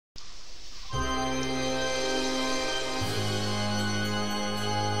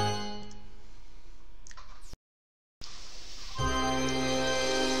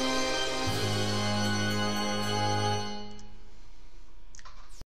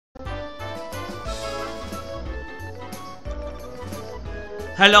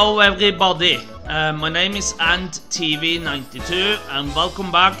Hello everybody, my name is AntTV92 and welcome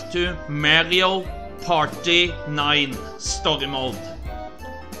back to Mario Party 9 Story Mode.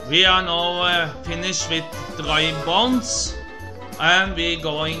 We are now finished with Dry Bones and we're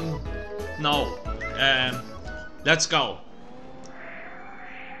going now. Let's go.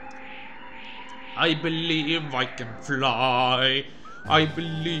 I believe I can fly. I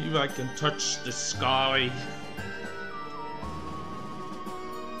believe I can touch the sky.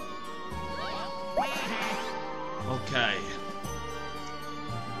 Okay.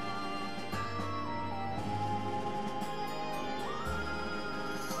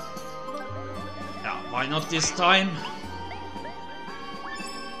 Yeah, why not this time?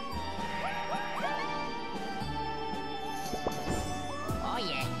 Oh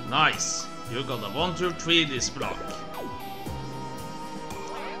yeah. Nice. You got a 1, 2, 3 this block.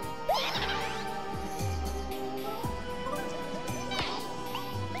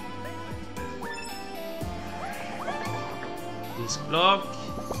 This block.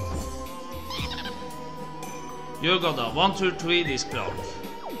 You got a 1, 2, 3 this block.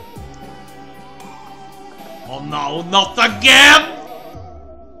 Oh no, not again!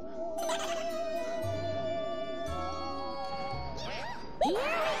 Here we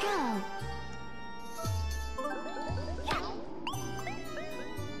go.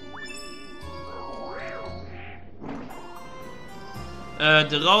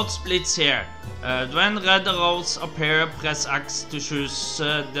 The road splits here. When red roads appear, press X to choose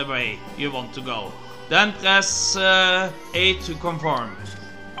the way you want to go. Then press A to confirm.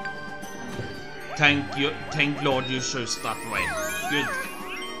 Thank Lord you chose that way. Good.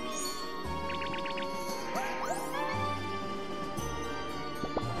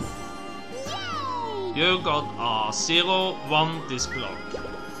 You got a 0, 1 this block.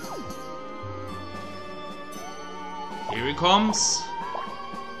 Here he comes.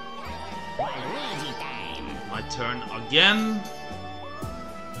 Waluigi time. My turn again.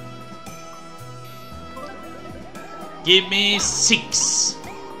 Give me 6.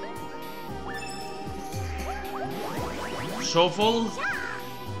 Shuffle.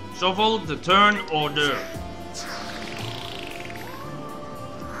 Shuffle the turn order.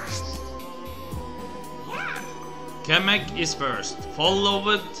 Kamek is first,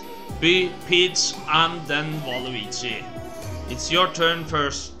 followed by Peach and then Waluigi. It's your turn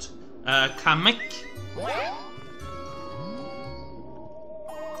first, Kamek.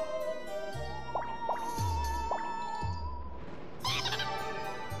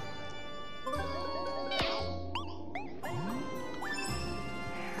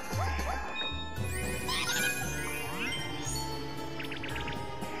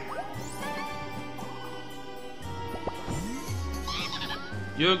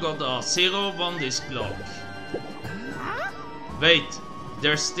 You got a 0, 1 this block. Wait,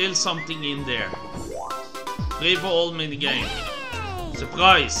 there's still something in there. Free for all minigame.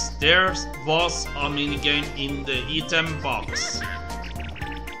 Surprise, there was a minigame in the item box.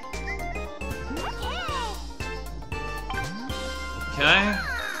 Okay,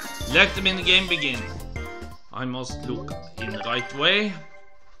 let the minigame begin. I must look in the right way.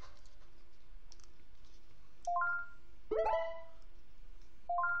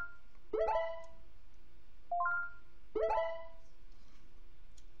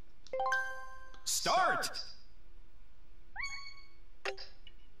 Start!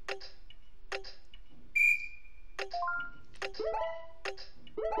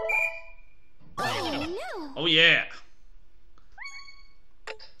 Oh no. Oh yeah!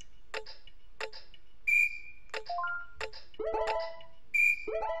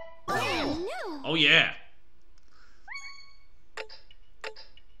 Oh no. Oh yeah!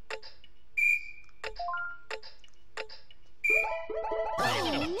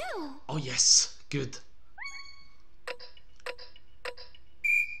 Oh no. Oh yes! Good!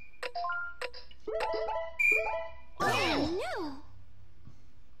 Oh no.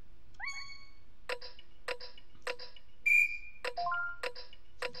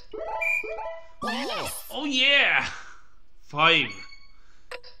 Yes. Oh yeah! 5.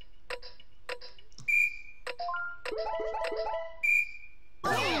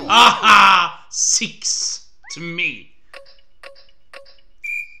 Aha! 6 to me.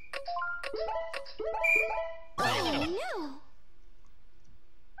 Oh no.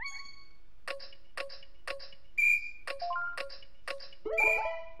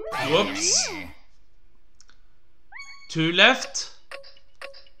 Whoops. 2 left.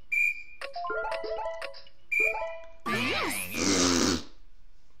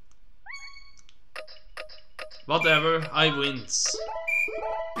 Whatever, I wins.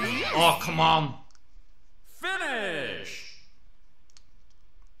 Oh, come on. Finish!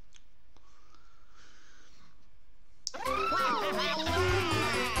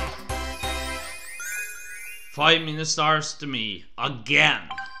 5 mini stars to me again.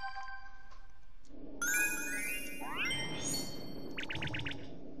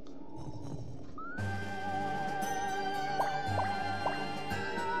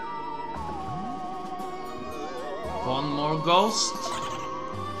 One more ghost.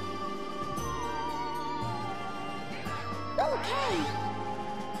 Okay.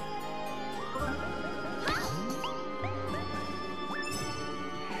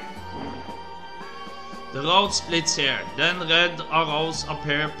 The road splits here, then red arrows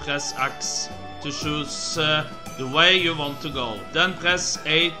appear. Press X to choose the way you want to go, then press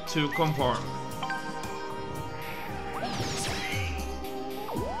A to confirm.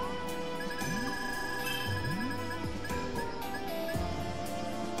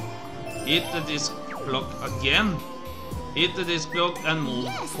 Hit the disc block again. Hit the disc block and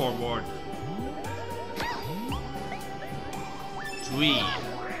move forward. 3.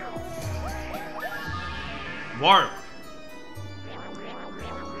 Warp.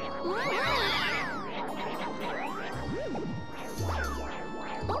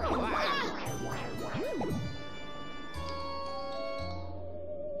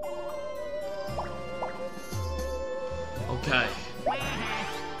 Okay.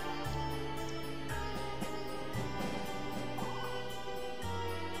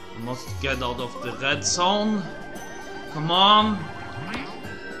 Must get out of the red zone. Come on.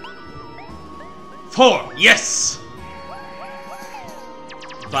 4, yes!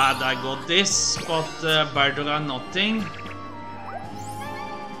 Bad I got this, but better than nothing.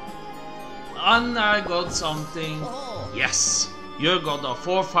 And I got something. Yes! You got a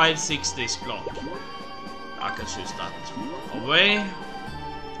 4, 5, 6 this block. I can choose that away.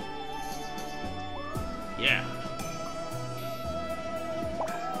 Yeah.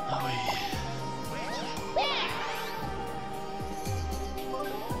 Away.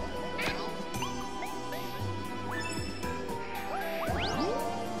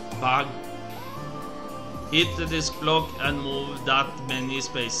 Bag. Hit the disc block and move that many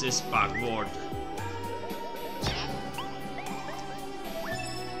spaces backward.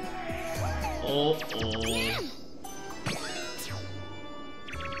 Oh.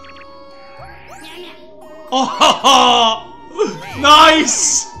 Oh,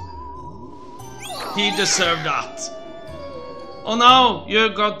 nice! He deserved that. Oh no, you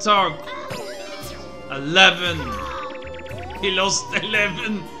got targ. 11. He lost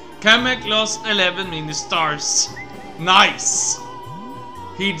 11. Kamek lost 11 mini stars. Nice.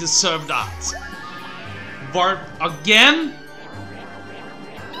 He deserved that. Warp again.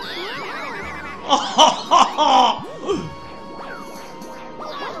 Oh,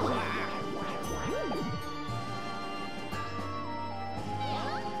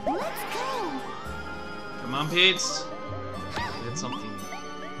 Let's go. come on, Pete. Get something.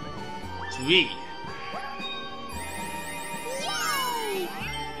 3. Yay!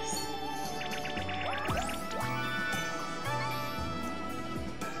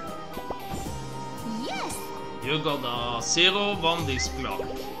 Yes. You got a 0, 1 disc block.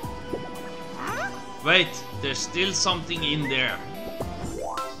 Wait, there's still something in there.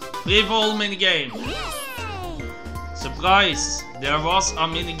 Free fall minigame. Yay! Surprise! There was a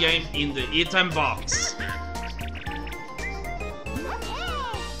minigame in the item box.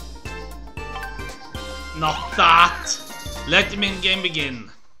 Not that! Let the minigame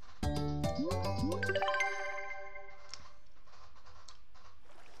begin.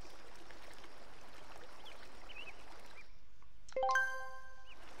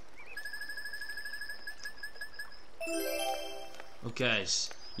 Okay,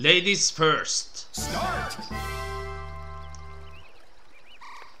 ladies first. Start!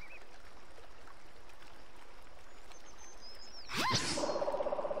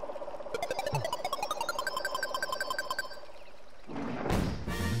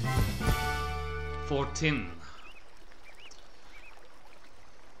 $14.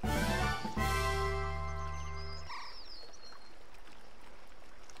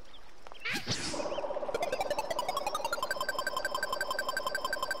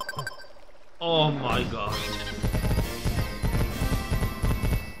 Oh my god.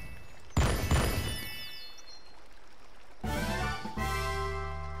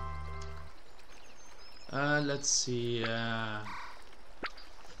 Let's see.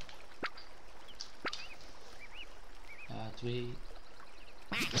 3.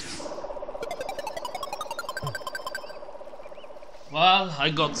 Well,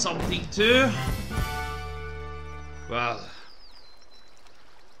 I got something too. Well,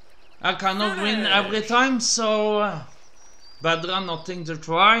 I cannot win every time, so better than nothing to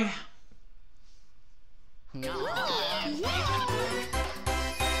try.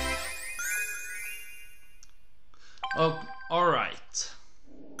 Oh, alright.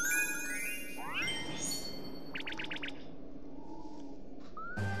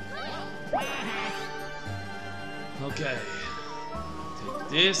 Okay. Take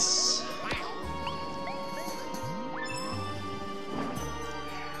this.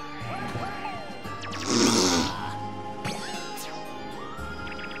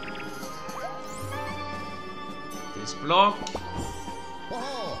 This block.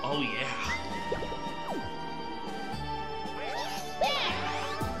 Oh yeah.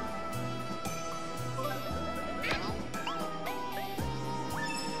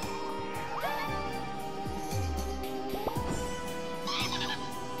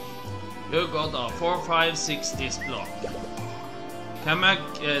 You got a 4, 5, 6 this block.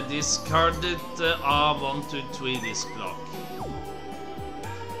 Kamek discarded a 1, 2, 3 this block.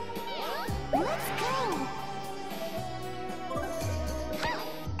 Let's go.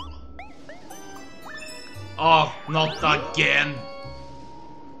 Oh, not again!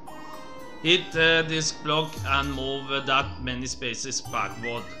 Hit this block and move that many spaces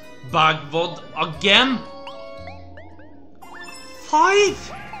backward. Backward again?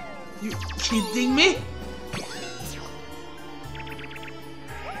 5? You kidding me?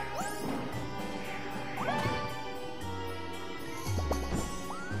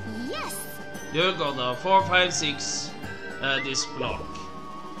 Yes. You got a 4, 5, 6 this block.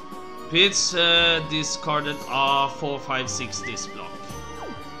 Pitts discarded a 4, 5, 6 this block.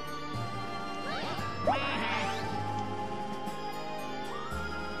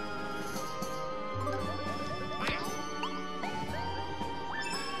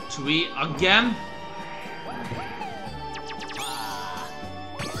 Three again.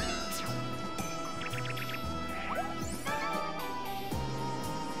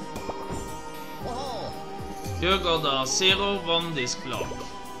 You got a 0, 1 this block.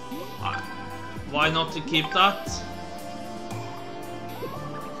 Why not to keep that?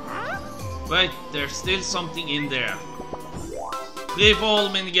 Wait, there's still something in there. Free fall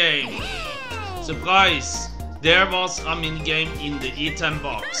minigame. Surprise! There was a minigame in the item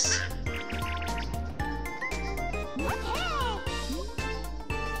box.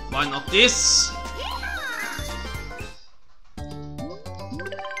 Why not this?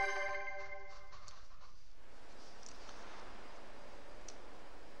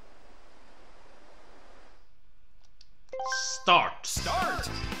 Start.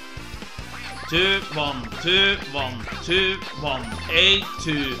 2, 1, 2, 1, 2, 1, A,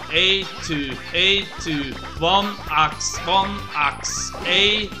 2, A, 2, A, 2, 1, X, 1, X,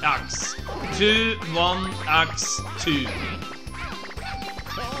 A, X, 2, 1, X, 2.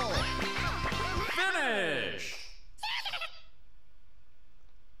 Finish!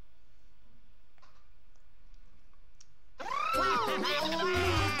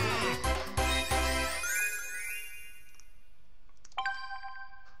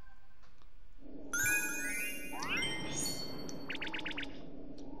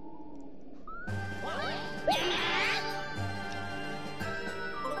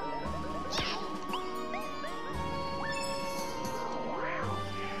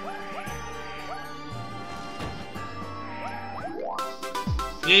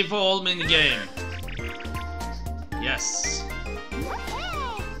 Free for all minigame. Yes.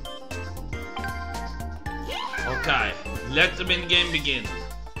 Okay, let the minigame begin.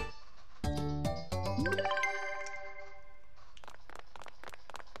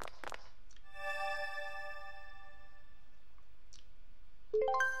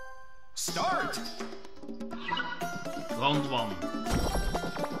 Start! Round 1.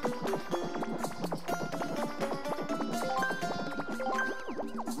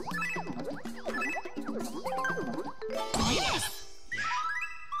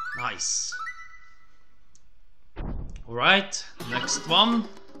 Nice. Alright, next one.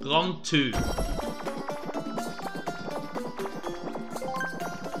 Round 2.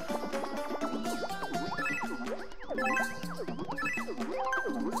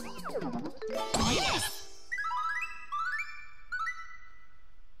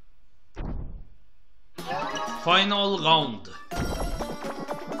 Final round.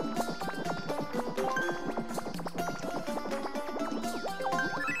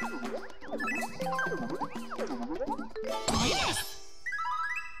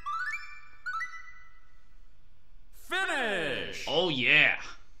 Finish! Oh yeah.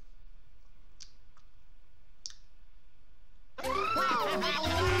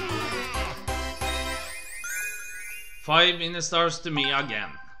 Five minute stars to me again.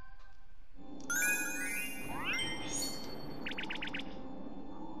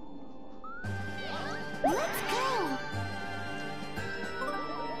 Let's go.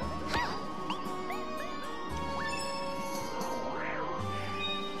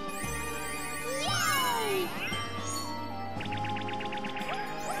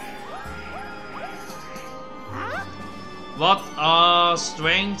 What a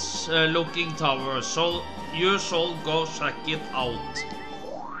strange looking tower. So you shall go check it out.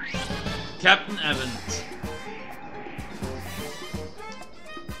 Captain Event.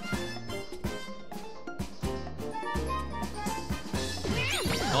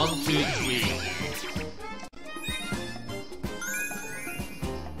 One, two, three.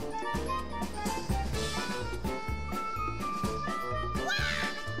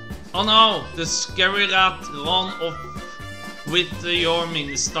 Oh no, the scary rat ran off with your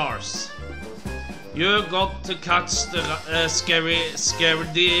mini stars. You got to catch the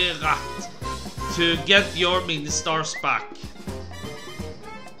scaredy rat to get your mini stars back.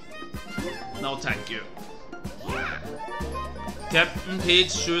 No, thank you. Captain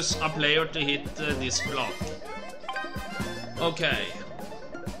Peach choose a player to hit this block. Okay.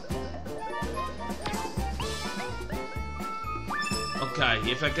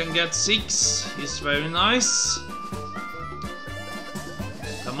 Okay, if I can get 6, it's very nice.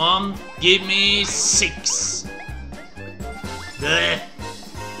 Come on, give me 6. Blech.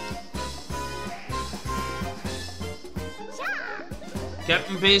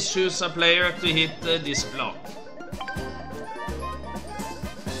 Captain Peach choose a player to hit this block.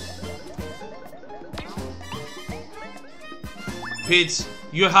 Peach,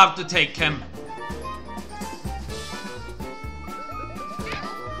 you have to take him.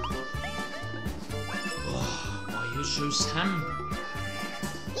 Why you choose him?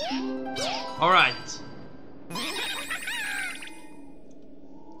 Alright.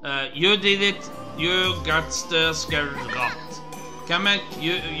 You did it. You got the scared rat. Kamek,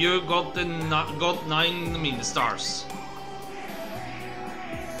 you got 9 mini stars.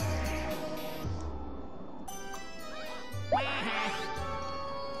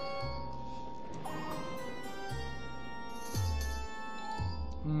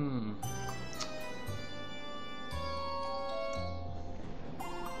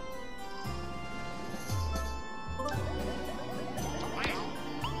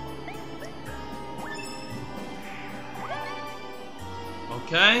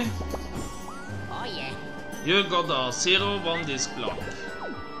 Okay. Oh yeah. You got a 0-1 disc block.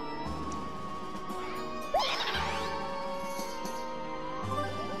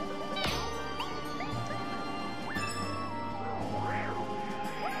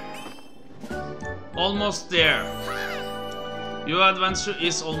 Almost there. Your adventure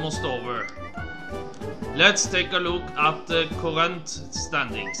is almost over. Let's take a look at the current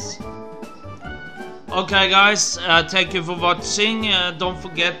standings. Okay guys, thank you for watching. Don't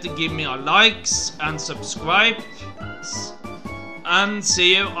forget to give me a likes and subscribe. And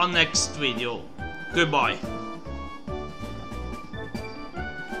see you on next video. Goodbye.